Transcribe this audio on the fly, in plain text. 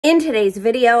In today's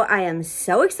video, I am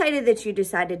so excited that you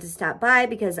decided to stop by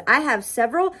because I have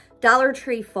several Dollar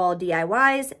Tree fall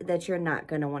DIYs that you're not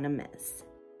going to want to miss.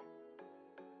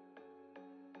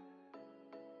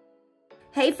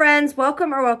 Hey friends,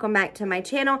 welcome back to my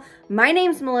channel. My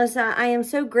name's Melissa. I am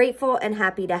so grateful and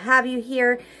happy to have you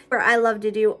here, where I love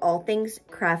to do all things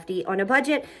crafty on a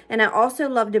budget, and I also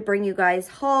love to bring you guys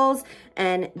hauls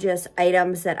and just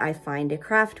items that I find to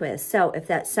craft with. So if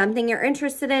that's something you're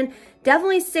interested in,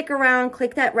 definitely stick around,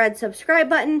 click that red subscribe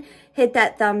button, hit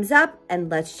that thumbs up, and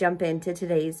let's jump into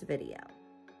today's video.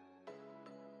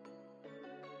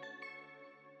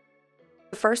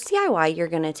 The first DIY, you're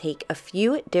going to take a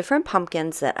few different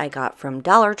pumpkins that I got from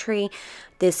Dollar Tree.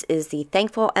 This is the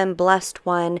Thankful and Blessed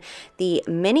one, the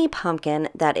mini pumpkin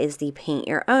that is the paint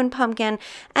your own pumpkin,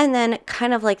 and then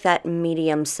kind of like that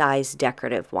medium-sized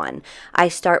decorative one. I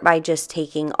start by just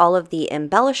taking all of the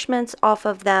embellishments off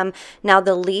of them. Now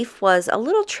the leaf was a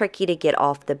little tricky to get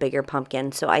off the bigger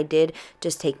pumpkin, so I did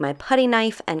just take my putty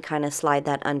knife and kind of slide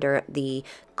that under the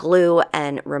glue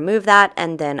and remove that,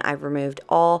 and then I removed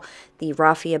all the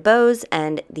raffia bows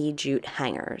and the jute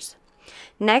hangers.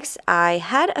 Next, I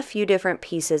had a few different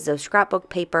pieces of scrapbook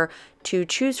paper to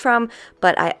choose from,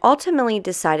 but I ultimately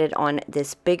decided on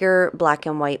this bigger black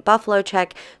and white buffalo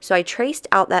check, so I traced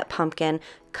out that pumpkin,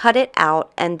 cut it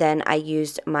out, and then I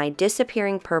used my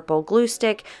disappearing purple glue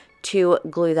stick to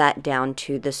glue that down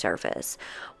to the surface.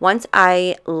 Once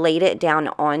I laid it down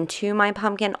onto my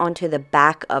pumpkin, onto the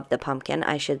back of the pumpkin,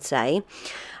 I should say,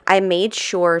 I made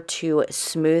sure to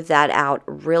smooth that out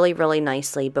really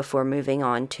nicely before moving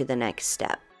on to the next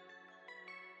step.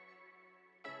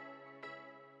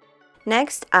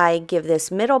 Next, I give this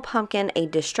middle pumpkin a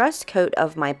distressed coat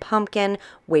of my pumpkin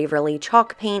Waverly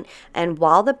chalk paint, and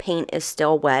while the paint is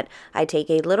still wet, I take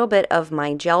a little bit of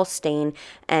my gel stain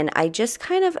and I just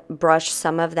kind of brush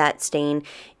some of that stain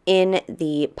in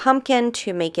the pumpkin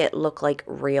to make it look like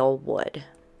real wood.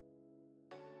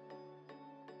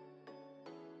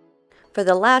 For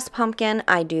the last pumpkin,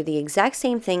 I do the exact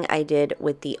same thing I did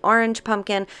with the orange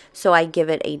pumpkin, so I give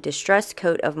it a distressed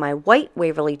coat of my white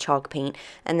Waverly chalk paint,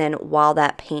 and then while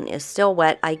that paint is still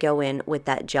wet, I go in with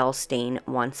that gel stain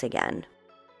once again.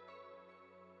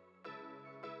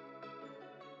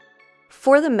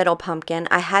 For the middle pumpkin,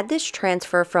 I had this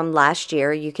transfer from last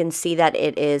year. You can see that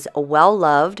it is well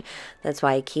loved. That's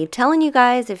why I keep telling you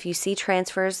guys, if you see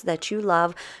transfers that you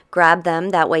love, grab them.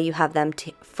 That way you have them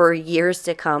for years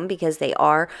to come, because they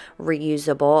are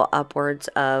reusable upwards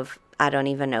of, I don't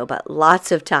even know, but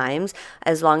lots of times,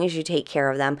 as long as you take care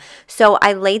of them. So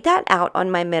I laid that out on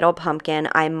my middle pumpkin.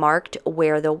 I marked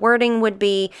where the wording would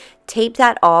be, taped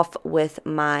that off with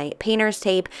my painter's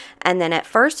tape, and then at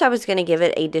first I was going to give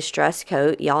it a distress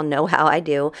coat. Y'all know how I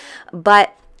do,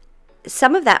 but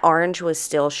some of that orange was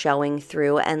still showing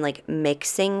through and like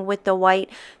mixing with the white,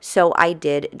 so I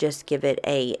did just give it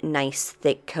a nice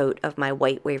thick coat of my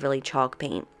white Waverly chalk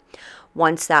paint.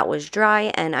 Once that was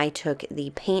dry and I took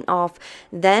the paint off,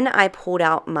 then I pulled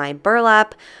out my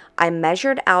burlap. I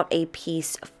measured out a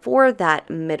piece for that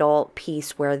middle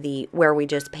piece where we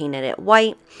just painted it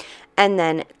white, and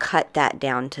then cut that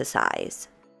down to size.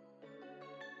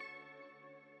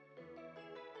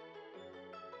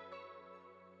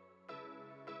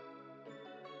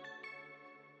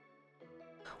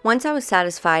 Once I was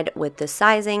satisfied with the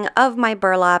sizing of my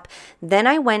burlap, then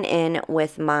I went in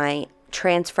with my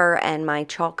transfer and my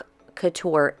chalk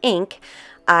couture ink.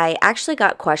 I actually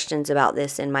got questions about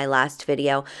this in my last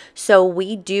video. So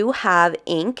we do have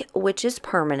ink, which is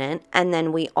permanent, and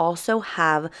then we also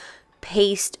have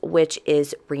paste, which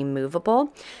is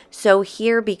removable. So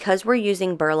here, because we're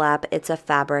using burlap, it's a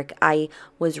fabric. I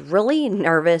was really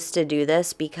nervous to do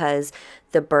this because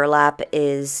the burlap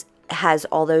has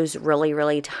all those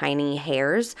really tiny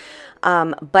hairs,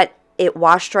 but it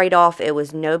washed right off. It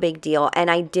was no big deal.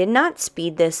 And I did not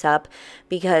speed this up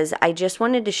because I just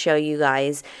wanted to show you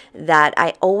guys that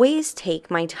I always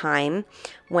take my time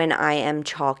when I am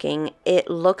chalking. It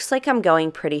looks like I'm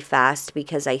going pretty fast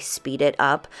because I speed it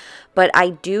up, but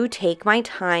I do take my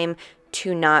time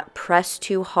to not press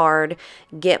too hard,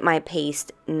 get my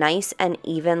paste nice and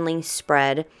evenly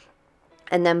spread.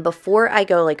 And then before I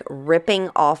go like ripping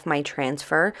off my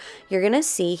transfer, you're going to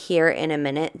see here in a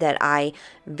minute that I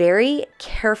very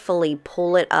carefully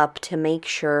pull it up to make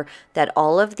sure that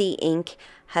all of the ink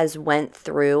has went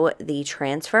through the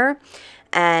transfer.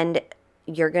 And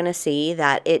you're going to see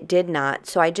that it did not.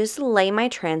 So I just lay my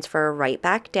transfer right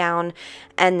back down,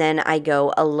 and then I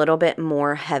go a little bit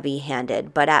more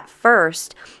heavy-handed. But at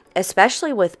first,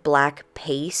 especially with black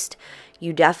paste,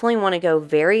 You definitely want to go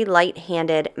very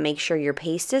light-handed. Make sure your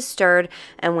paste is stirred,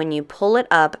 and when you pull it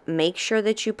up, make sure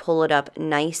that you pull it up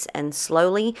nice and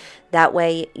slowly. That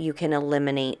way you can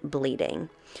eliminate bleeding.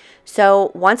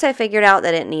 So once I figured out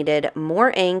that it needed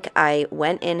more ink, I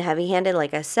went in heavy-handed,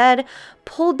 like I said,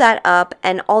 pulled that up,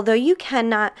 and although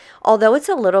it's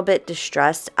a little bit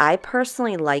distressed, I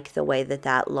personally like the way that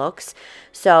that looks.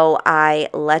 So I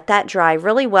let that dry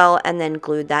really well and then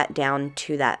glued that down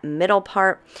to that middle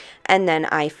part. And then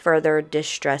I further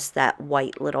distressed that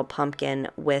white little pumpkin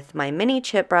with my mini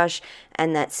chip brush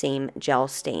and that same gel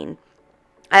stain.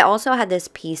 I also had this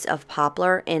piece of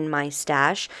poplar in my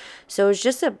stash, so it was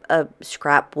just a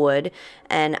scrap wood,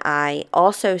 and I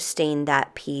also stained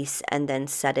that piece and then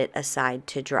set it aside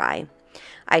to dry.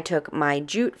 I took my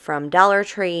jute from Dollar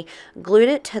Tree, glued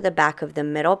it to the back of the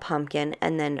middle pumpkin,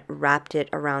 and then wrapped it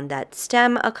around that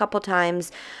stem a couple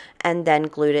times, and then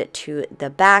glued it to the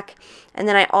back. And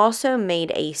then I also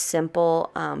made a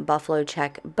simple buffalo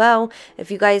check bow.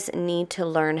 If you guys need to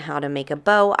learn how to make a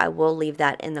bow, I will leave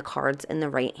that in the cards in the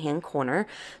right hand corner.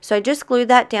 So I just glued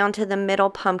that down to the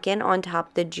middle pumpkin on top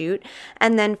of the jute.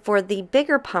 And then for the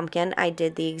bigger pumpkin, I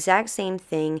did the exact same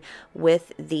thing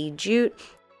with the jute.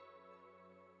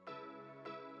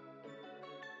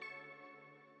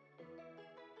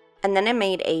 And then I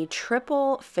made a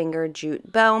triple finger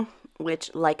jute bow,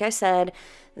 which, like I said,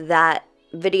 that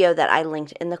video that I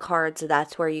linked in the cards,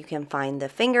 that's where you can find the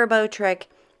finger bow trick.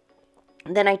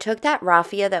 Then I took that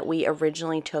raffia that we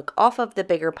originally took off of the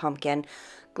bigger pumpkin,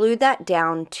 glued that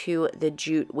down to the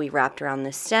jute we wrapped around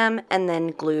the stem, and then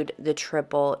glued the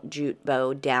triple jute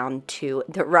bow down to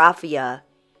the raffia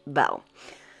bow.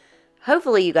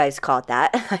 Hopefully you guys caught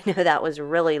that. I know that was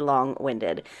really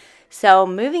long-winded. So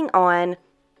moving on.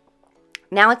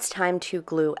 Now it's time to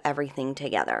glue everything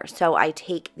together. So I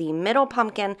take the middle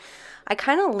pumpkin, I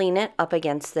kind of lean it up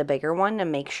against the bigger one to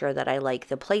make sure that I like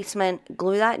the placement,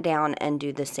 glue that down, and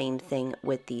do the same thing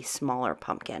with the smaller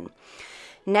pumpkin.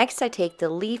 Next, I take the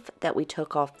leaf that we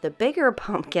took off the bigger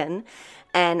pumpkin,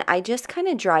 and I just kind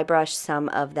of dry brush some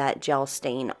of that gel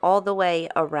stain all the way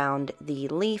around the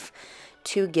leaf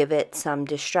to give it some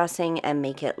distressing and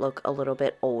make it look a little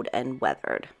bit old and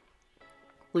weathered.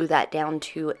 Glue that down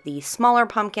to the smaller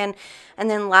pumpkin, and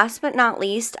then last but not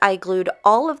least, I glued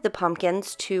all of the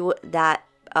pumpkins to that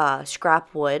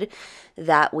scrap wood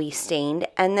that we stained,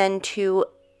 and then to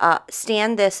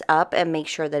stand this up and make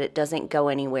sure that it doesn't go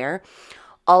anywhere,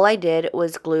 all I did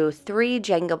was glue 3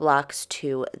 Jenga blocks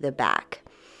to the back.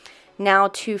 Now,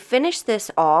 to finish this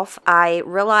off, I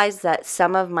realized that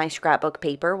some of my scrapbook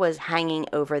paper was hanging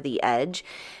over the edge,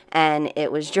 and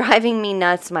it was driving me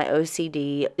nuts. My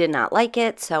OCD did not like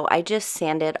it, so I just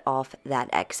sanded off that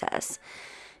excess.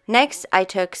 Next, I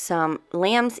took some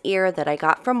lamb's ear that I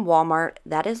got from Walmart.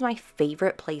 That is my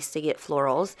favorite place to get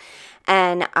florals.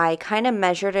 And I kind of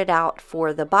measured it out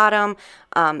for the bottom.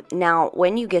 Now,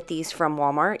 when you get these from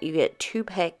Walmart, you get 2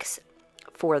 picks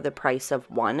for the price of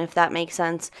 1, if that makes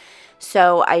sense.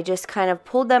 So I just kind of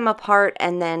pulled them apart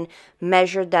and then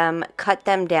measured them, cut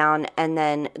them down, and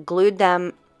then glued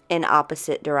them in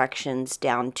opposite directions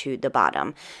down to the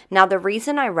bottom. Now, the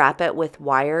reason I wrap it with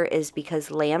wire is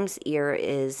because lamb's ear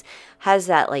has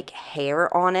that like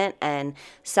hair on it, and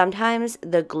sometimes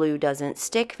the glue doesn't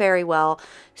stick very well.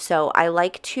 So I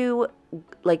like to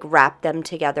wrap them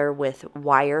together with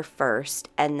wire first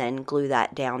and then glue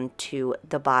that down to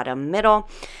the bottom middle.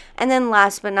 And then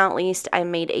last but not least, I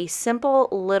made a simple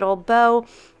little bow.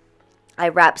 I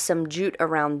wrapped some jute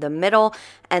around the middle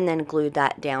and then glued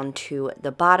that down to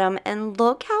the bottom. And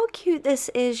look how cute this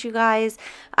is, you guys.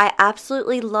 I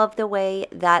absolutely love the way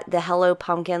that the Hello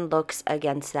Pumpkin looks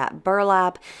against that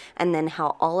burlap, and then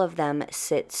how all of them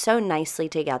sit so nicely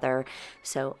together.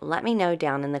 So let me know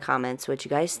down in the comments what you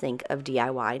guys think of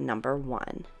DIY number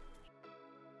 1.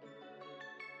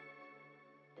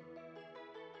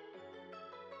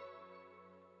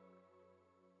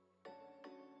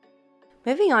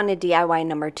 Moving on to DIY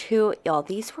number 2, y'all,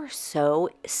 these were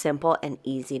so simple and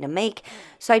easy to make.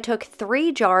 So I took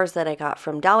 3 jars that I got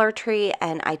from Dollar Tree,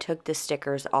 and I took the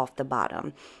stickers off the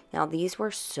bottom. Now, these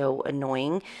were so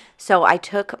annoying. So I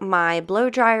took my blow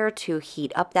dryer to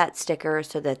heat up that sticker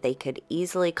so that they could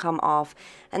easily come off.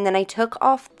 And then I took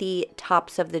off the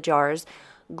tops of the jars,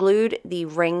 glued the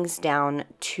rings down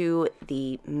to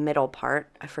the middle part.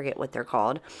 I forget what they're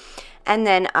called. And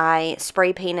then I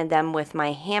spray painted them with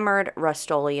my hammered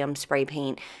Rust-Oleum spray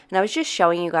paint. And I was just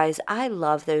showing you guys, I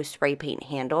love those spray paint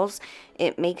handles.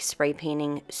 It makes spray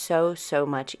painting so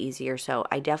much easier. So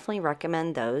I definitely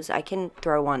recommend those. I can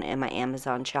throw one in my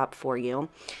Amazon shop for you.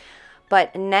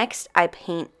 But next I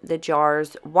paint the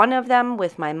jars, one of them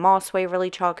with my Moss Waverly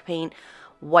chalk paint,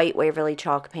 white Waverly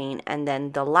chalk paint, and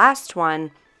then the last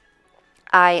one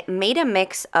I made a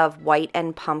mix of white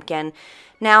and pumpkin.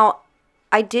 Now,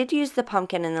 I did use the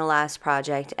pumpkin in the last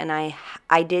project, and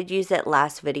I did use it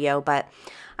last video, but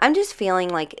I'm just feeling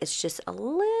like it's just a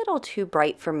little too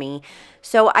bright for me.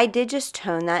 So I did just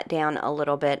tone that down a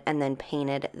little bit and then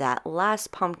painted that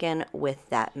last pumpkin with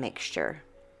that mixture.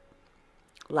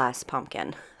 Last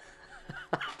pumpkin.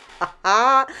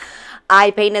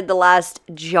 I painted the last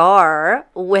jar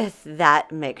with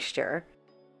that mixture.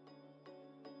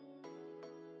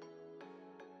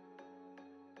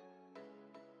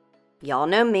 Y'all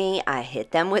know me, I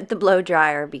hit them with the blow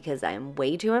dryer because I am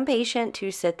way too impatient to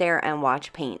sit there and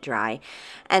watch paint dry.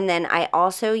 And then I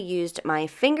also used my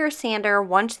finger sander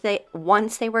once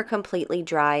they were completely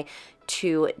dry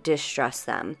to distress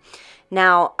them.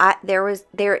 Now, there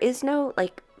is no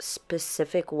like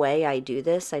specific way I do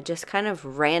this. I just kind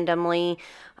of randomly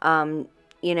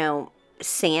you know,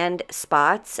 sand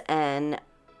spots, and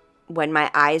when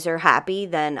my eyes are happy,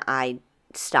 then I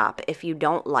stop. If you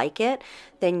don't like it,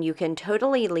 then you can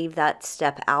totally leave that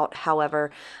step out.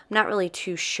 However, I'm not really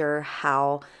too sure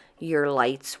how your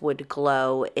lights would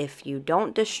glow if you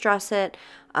don't distress it.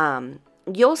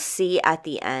 You'll see at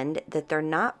the end that they're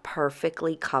not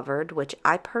perfectly covered, which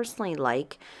I personally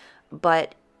like,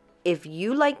 but if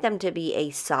you like them to be a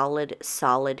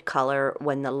solid color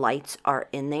when the lights are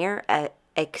in there,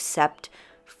 except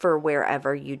for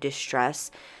wherever you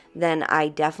distress, then I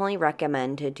definitely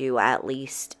recommend to do at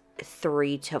least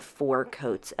 3 to 4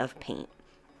 coats of paint.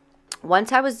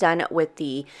 Once I was done with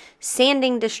the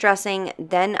sanding distressing,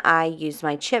 then I used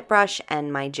my chip brush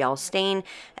and my gel stain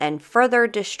and further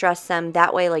distress them.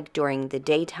 That way, like during the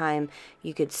daytime,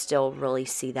 you could still really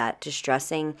see that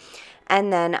distressing.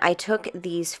 And then I took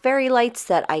these fairy lights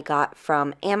that I got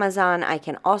from Amazon. I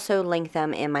can also link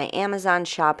them in my Amazon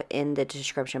shop in the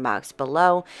description box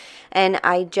below. And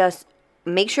I just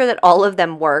make sure that all of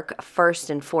them work first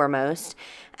and foremost,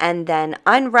 and then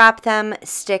unwrap them,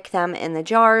 stick them in the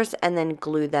jars, and then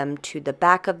glue them to the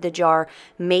back of the jar,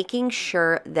 making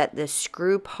sure that the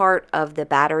screw part of the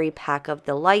battery pack of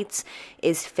the lights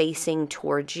is facing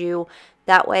towards you.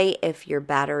 That way, if your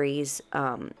batteries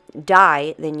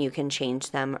die, then you can change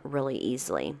them really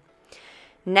easily.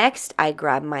 Next, I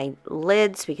grab my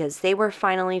lids because they were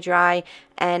finally dry,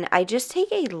 and I just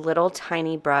take a little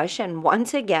tiny brush and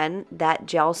once again that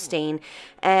gel stain,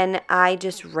 and I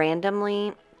just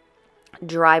randomly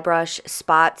dry brush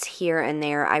spots here and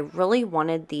there. I really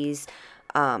wanted these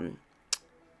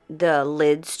the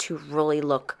lids to really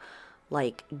look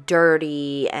like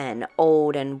dirty and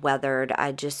old and weathered.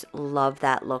 I just love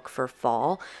that look for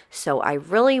fall. So I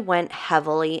really went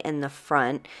heavily in the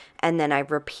front, and then I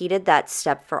repeated that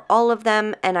step for all of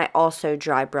them, and I also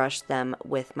dry brushed them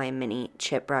with my mini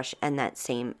chip brush and that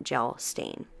same gel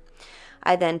stain.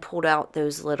 I then pulled out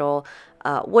those little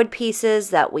wood pieces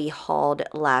that we hauled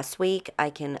last week.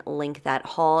 I can link that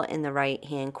haul in the right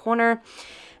hand corner.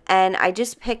 And I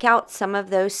just pick out some of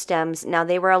those stems. Now,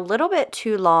 they were a little bit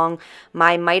too long.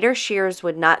 My miter shears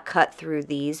would not cut through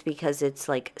these because it's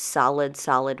like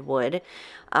solid wood.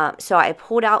 So I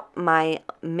pulled out my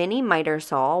mini miter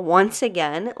saw, once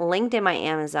again, linked in my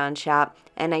Amazon shop,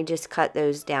 and I just cut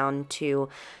those down to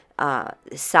the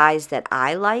size that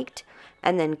I liked,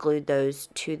 and then glued those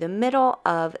to the middle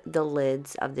of the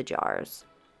lids of the jars.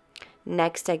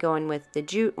 Next, I go in with the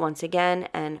jute once again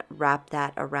and wrap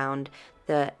that around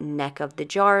the neck of the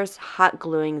jars, hot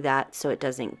gluing that so it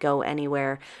doesn't go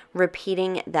anywhere,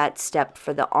 repeating that step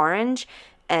for the orange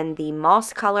and the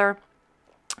moss color.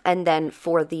 And then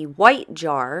for the white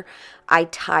jar, I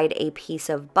tied a piece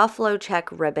of buffalo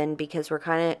check ribbon because we're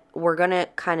gonna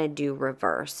kind of do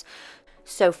reverse.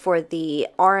 So for the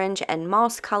orange and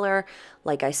moss color,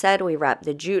 like I said, we wrapped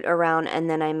the jute around, and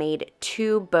then I made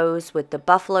 2 bows with the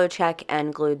buffalo check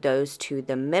and glued those to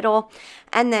the middle.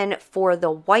 And then for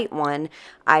the white one,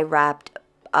 I wrapped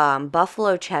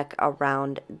buffalo check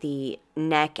around the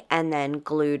neck and then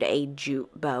glued a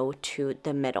jute bow to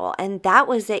the middle. And that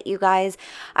was it, you guys.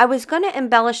 I was going to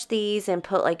embellish these and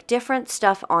put like different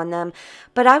stuff on them,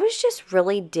 but I was just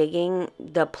really digging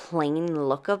the plain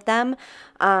look of them.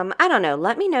 I don't know.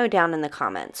 Let me know down in the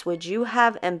comments. Would you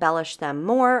have embellished them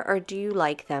more, or do you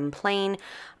like them plain?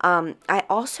 I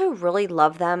also really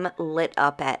love them lit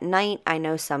up at night. I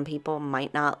know some people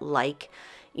might not like,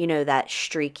 you know, that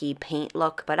streaky paint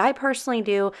look, but I personally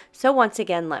do. So once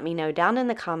again, let me know down in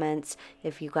the comments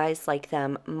if you guys like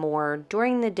them more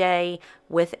during the day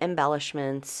with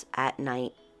embellishments at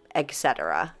night,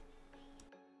 etc.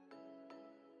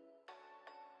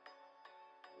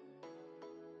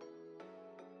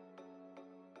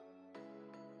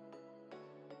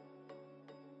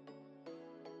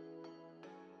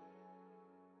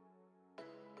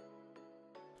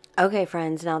 Okay,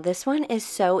 friends, now this one is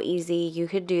so easy. You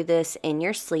could do this in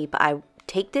your sleep. I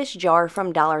take this jar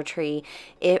from Dollar Tree.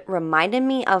 It reminded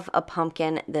me of a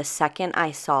pumpkin the second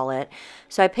I saw it.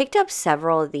 So I picked up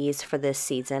several of these for this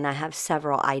season. I have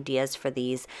several ideas for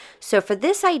these. So for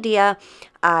this idea,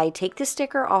 I take the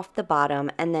sticker off the bottom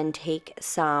and then take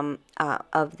some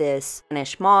of this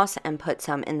Spanish moss and put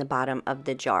some in the bottom of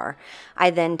the jar.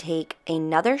 I then take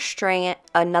another strand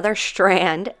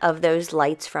of those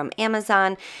lights from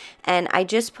Amazon, and I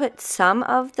just put some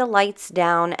of the lights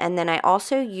down, and then I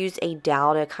also use a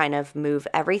dowel to kind of move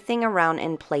everything around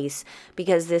in place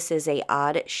because this is a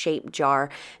odd shaped jar,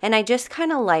 and I just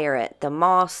kind of layer it, the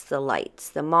moss, the lights,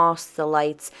 the moss, the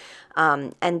lights.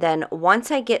 And then once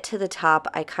I get to the top,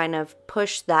 I kind of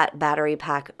push that battery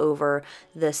pack over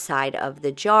the side of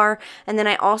the jar. And then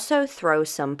I also throw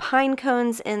some pine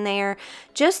cones in there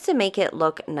just to make it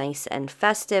look nice and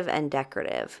festive and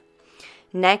decorative.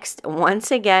 Next, once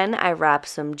again, I wrap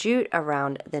some jute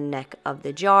around the neck of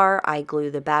the jar. I glue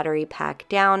the battery pack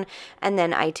down, and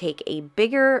then I take a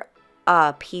bigger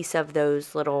piece of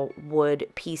those little wood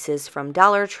pieces from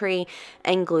Dollar Tree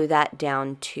and glue that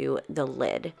down to the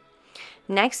lid.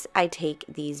 Next, I take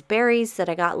these berries that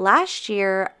I got last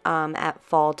year at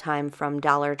fall time from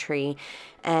Dollar Tree,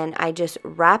 and I just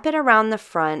wrap it around the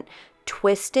front,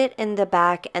 twist it in the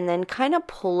back, and then kind of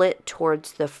pull it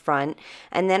towards the front.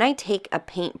 And then I take a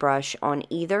paintbrush on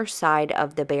either side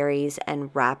of the berries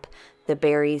and wrap the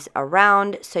berries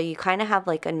around so you kind of have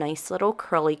like a nice little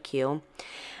curly Q.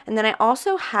 And then I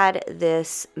also had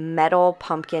this metal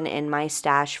pumpkin in my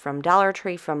stash from Dollar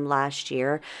Tree from last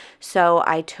year. So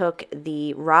I took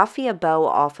the raffia bow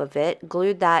off of it,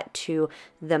 glued that to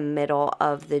the middle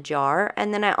of the jar,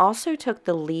 and then I also took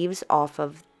the leaves off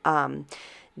of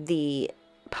the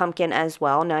pumpkin as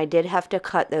well. Now I did have to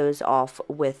cut those off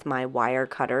with my wire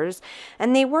cutters,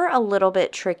 and they were a little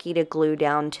bit tricky to glue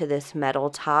down to this metal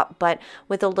top, but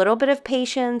with a little bit of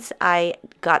patience I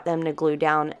got them to glue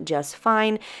down just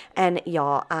fine. And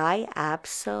y'all, I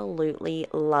absolutely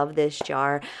love this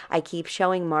jar. I keep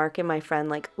showing Mark and my friend,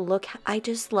 like, look, I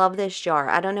just love this jar.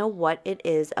 I don't know what it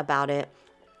is about it,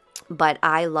 but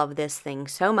I love this thing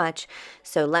so much.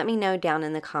 So let me know down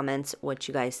in the comments what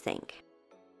you guys think.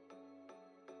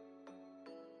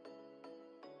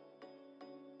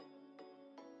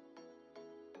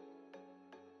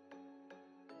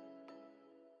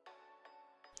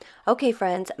 Okay,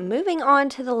 friends, moving on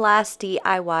to the last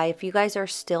DIY. If you guys are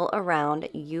still around,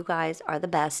 you guys are the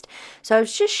best. So I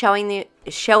was just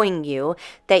showing you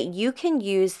that you can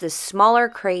use the smaller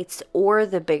crates or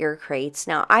the bigger crates.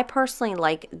 Now, I personally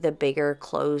like the bigger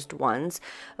closed ones,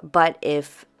 but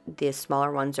if the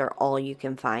smaller ones are all you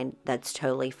can find, that's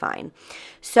totally fine.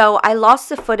 So I lost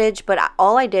the footage, but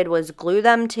all I did was glue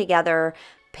them together,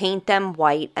 paint them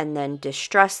white, and then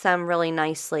distress them really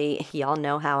nicely. Y'all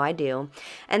know how I do.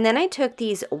 And then I took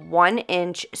these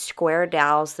 1-inch square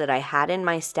dowels that I had in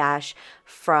my stash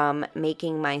from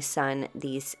making my son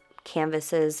these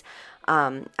canvases.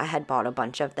 I had bought a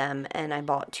bunch of them and I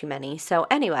bought too many. So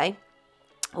anyway,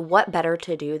 what better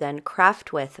to do than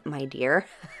craft with, my dear?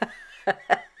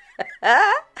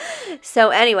 So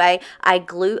anyway, I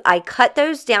cut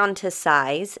those down to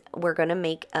size. We're going to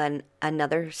make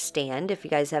another stand if you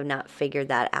guys have not figured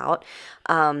that out.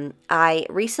 I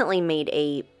recently made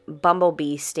a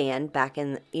bumblebee stand back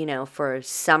in, for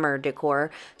summer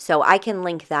decor. So I can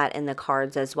link that in the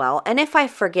cards as well. And if I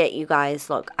forget, you guys,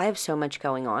 look, I have so much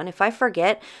going on. If I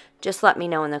forget, just let me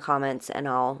know in the comments and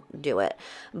I'll do it.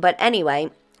 But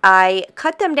anyway, I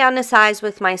cut them down to size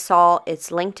with my saw.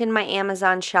 It's linked in my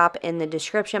Amazon shop in the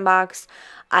description box.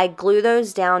 I glue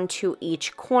those down to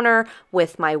each corner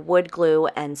with my wood glue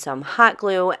and some hot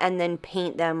glue, and then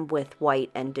paint them with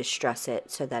white and distress it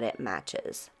so that it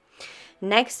matches.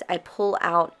 Next, I pull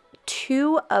out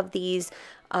 2 of these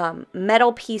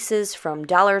metal pieces from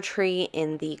Dollar Tree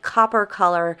in the copper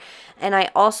color, and I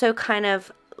also kind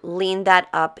of lean that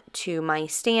up to my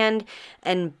stand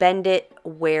and bend it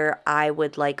where I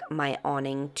would like my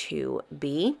awning to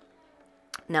be.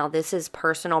 Now, this is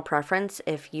personal preference.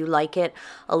 If you like it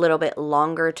a little bit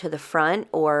longer to the front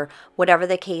or whatever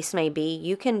the case may be,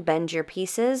 you can bend your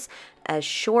pieces as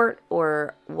short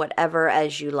or whatever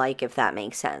as you like, if that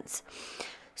makes sense.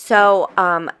 So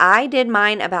I did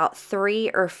mine about 3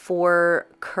 or 4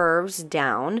 curves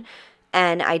down.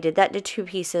 And I did that to 2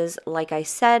 pieces, like I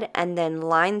said, and then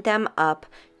lined them up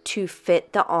to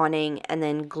fit the awning and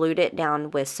then glued it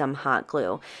down with some hot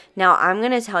glue. Now, I'm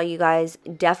going to tell you guys,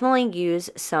 definitely use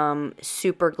some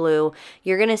super glue.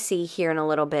 You're going to see here in a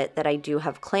little bit that I do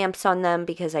have clamps on them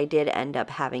because I did end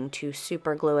up having to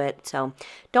super glue it. So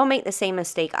don't make the same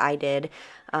mistake I did.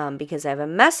 because I have a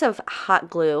mess of hot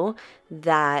glue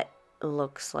that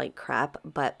looks like crap,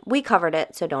 but we covered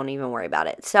it, so don't even worry about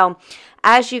it. So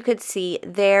as you could see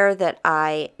there that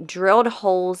I drilled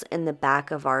holes in the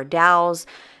back of our dowels,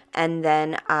 and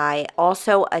then I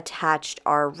also attached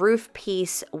our roof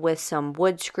piece with some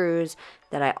wood screws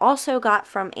that I also got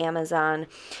from Amazon.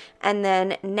 And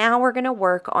then now we're going to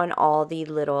work on all the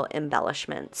little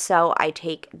embellishments. So I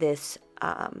take this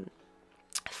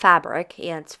fabric.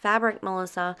 Yeah, it's fabric,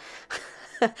 Melissa.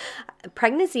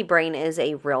 Pregnancy brain is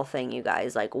a real thing, you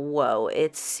guys. Like, whoa,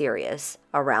 it's serious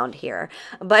around here.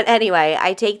 But anyway,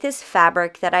 I take this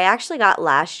fabric that I actually got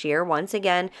last year, once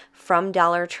again, from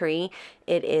Dollar Tree.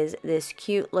 It is this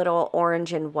cute little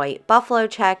orange and white buffalo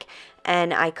check,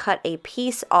 and I cut a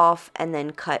piece off and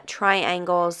then cut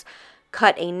triangles,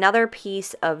 cut another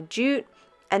piece of jute,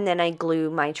 and then I glue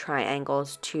my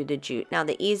triangles to the jute. Now,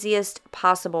 the easiest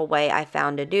possible way I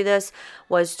found to do this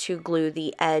was to glue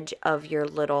the edge of your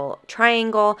little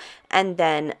triangle and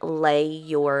then lay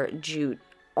your jute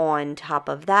on top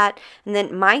of that. And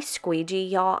then my squeegee,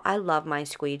 y'all, I love my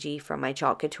squeegee from my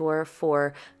Chalk Couture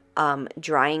for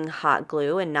drying hot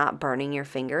glue and not burning your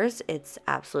fingers. It's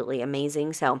absolutely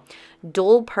amazing. So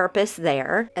dual purpose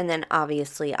there. And then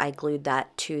obviously I glued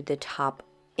that to the top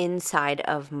inside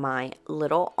of my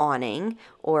little awning,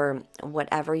 or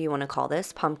whatever you want to call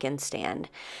this, pumpkin stand.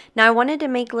 Now I wanted to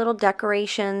make little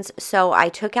decorations, so I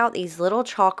took out these little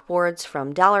chalkboards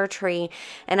from Dollar Tree,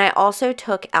 and I also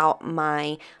took out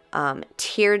my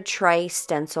tiered tray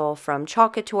stencil from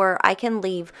Chalk Couture. I can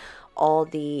leave all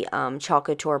the Chalk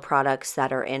Couture products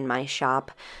that are in my shop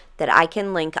that I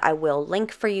can link. I will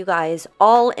link for you guys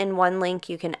all in one link.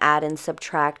 You can add and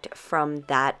subtract from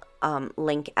that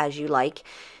link as you like.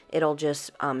 It'll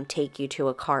just take you to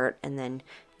a cart, and then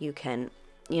you can,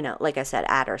 you know, like I said,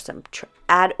 add or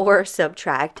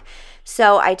subtract.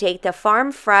 So I take the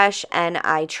Farm Fresh and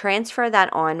I transfer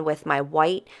that on with my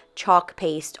white chalk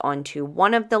paste onto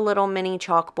one of the little mini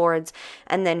chalkboards,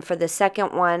 and then for the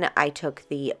second one I took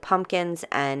the pumpkins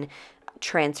and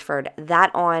transferred that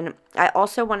on. I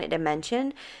also wanted to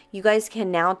mention, you guys can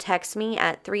now text me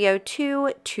at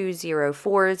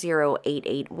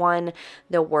 302-204-0881,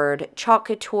 the word Chalk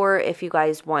Couture, if you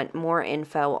guys want more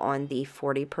info on the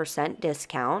 40%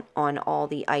 discount on all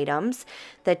the items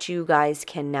that you guys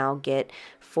can now get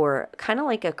for kind of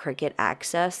like a Cricut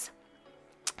access.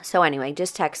 So anyway,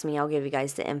 just text me. I'll give you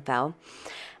guys the info.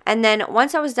 And then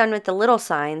once I was done with the little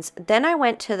signs, then I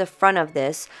went to the front of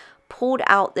this, pulled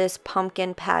out this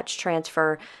pumpkin patch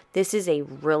transfer. This is a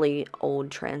really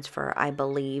old transfer, I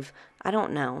believe. I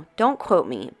don't know. Don't quote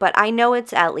me, but I know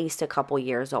it's at least a couple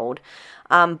years old.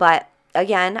 But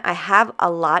again, I have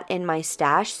a lot in my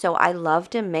stash, so I love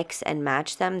to mix and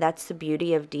match them. That's the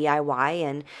beauty of DIY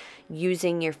and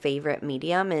using your favorite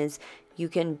medium, is you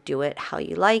can do it how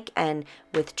you like. And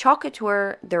with Chalk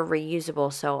Couture, they're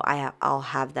reusable, so I'll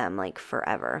have them like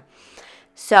forever.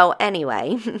 So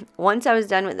anyway, once I was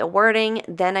done with the wording,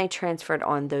 then I transferred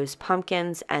on those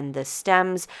pumpkins and the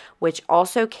stems, which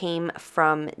also came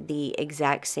from the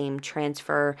exact same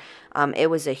transfer. It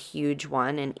was a huge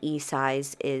one, and E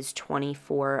size is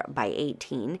 24 by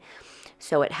 18.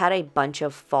 So it had a bunch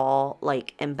of fall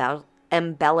like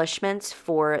embellishments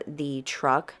for the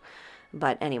truck.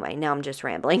 But anyway, now I'm just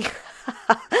rambling.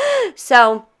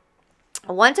 So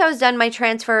once I was done my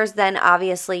transfers, then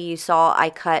obviously you saw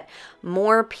I cut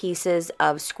more pieces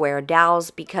of square dowels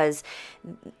because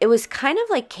it was kind of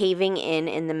like caving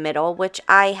in the middle, which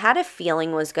I had a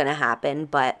feeling was going to happen.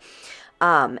 But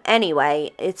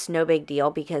anyway, it's no big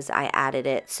deal because I added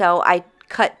it. So I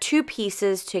cut two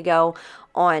pieces to go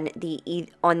on the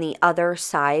other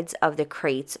sides of the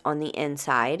crates on the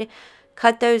inside.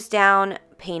 Cut those down,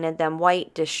 painted them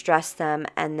white, distressed them,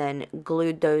 and then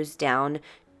glued those down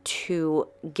to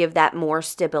give that more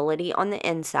stability on the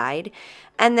inside.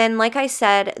 And then, like I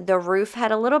said, the roof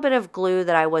had a little bit of glue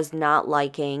that I was not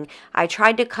liking. I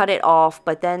tried to cut it off,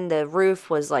 but then the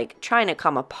roof was like trying to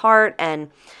come apart,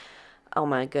 and oh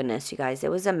my goodness, you guys,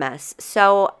 it was a mess.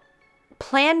 So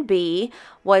plan B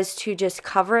was to just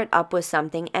cover it up with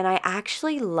something, and I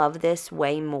actually love this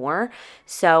way more.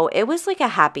 So it was like a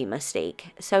happy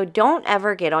mistake. So don't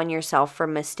ever get on yourself for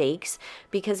mistakes,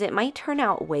 because it might turn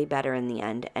out way better in the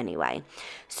end anyway.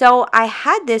 So I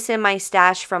had this in my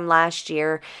stash from last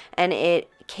year, and it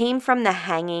came from the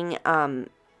hanging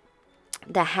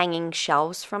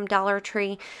shelves from Dollar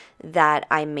Tree that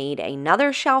I made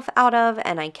another shelf out of,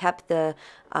 and I kept the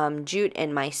jute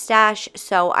in my stash.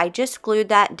 So I just glued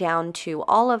that down to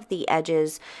all of the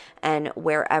edges and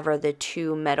wherever the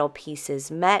two metal pieces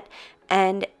met,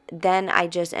 and then I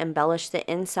just embellished the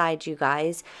inside, you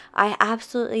guys. I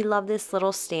absolutely love this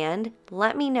little stand.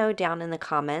 Let me know down in the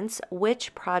comments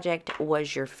which project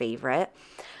was your favorite.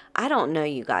 I don't know,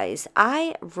 you guys.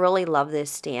 I really love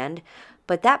this stand,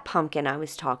 but that pumpkin I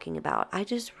was talking about, I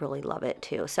just really love it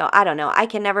too. So I don't know. I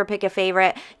can never pick a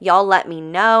favorite. Y'all let me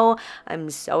know. I'm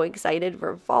so excited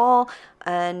for fall,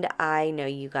 and I know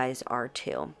you guys are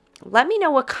too. Let me know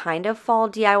what kind of fall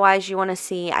DIYs you want to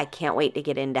see. I can't wait to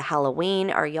get into Halloween.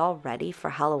 Are y'all ready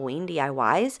for Halloween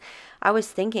DIYs? I was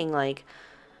thinking like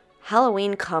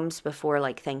Halloween comes before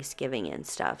like Thanksgiving and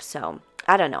stuff. So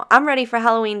I don't know. I'm ready for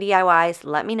Halloween DIYs.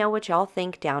 Let me know what y'all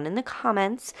think down in the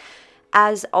comments.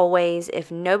 As always,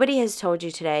 if nobody has told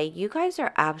you today, you guys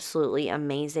are absolutely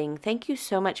amazing. Thank you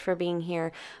so much for being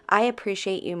here. I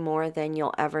appreciate you more than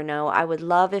you'll ever know. I would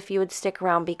love if you would stick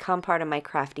around, become part of my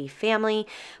Crafty family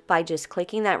by just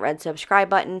clicking that red subscribe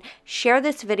button. Share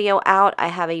this video out. I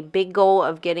have a big goal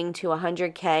of getting to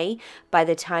 100K by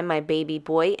the time my baby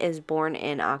boy is born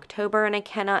in October, and I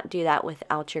cannot do that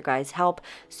without your guys' help.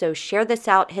 So share this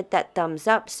out, hit that thumbs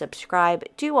up, subscribe,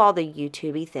 do all the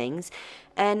YouTubey things.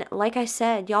 And like I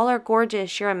said, y'all are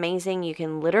gorgeous. You're amazing. You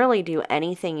can literally do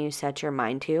anything you set your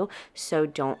mind to, so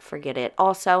don't forget it.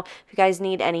 Also, if you guys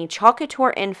need any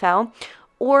xoxo info,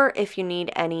 or if you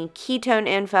need any ketone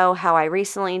info, how I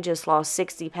recently just lost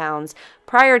 60 pounds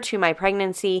prior to my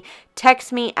pregnancy,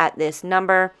 text me at this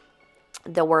number,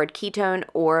 the word ketone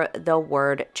or the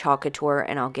word xoxo,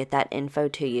 and I'll get that info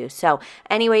to you. So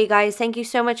anyway, you guys, thank you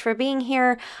so much for being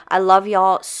here. I love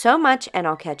y'all so much, and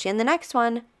I'll catch you in the next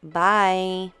one.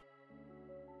 Bye.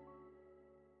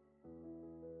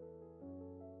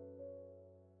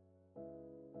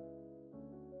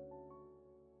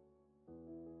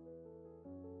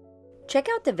 Check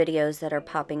out the videos that are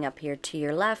popping up here to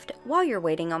your left while you're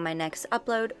waiting on my next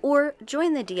upload, or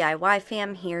join the DIY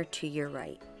fam here to your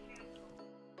right.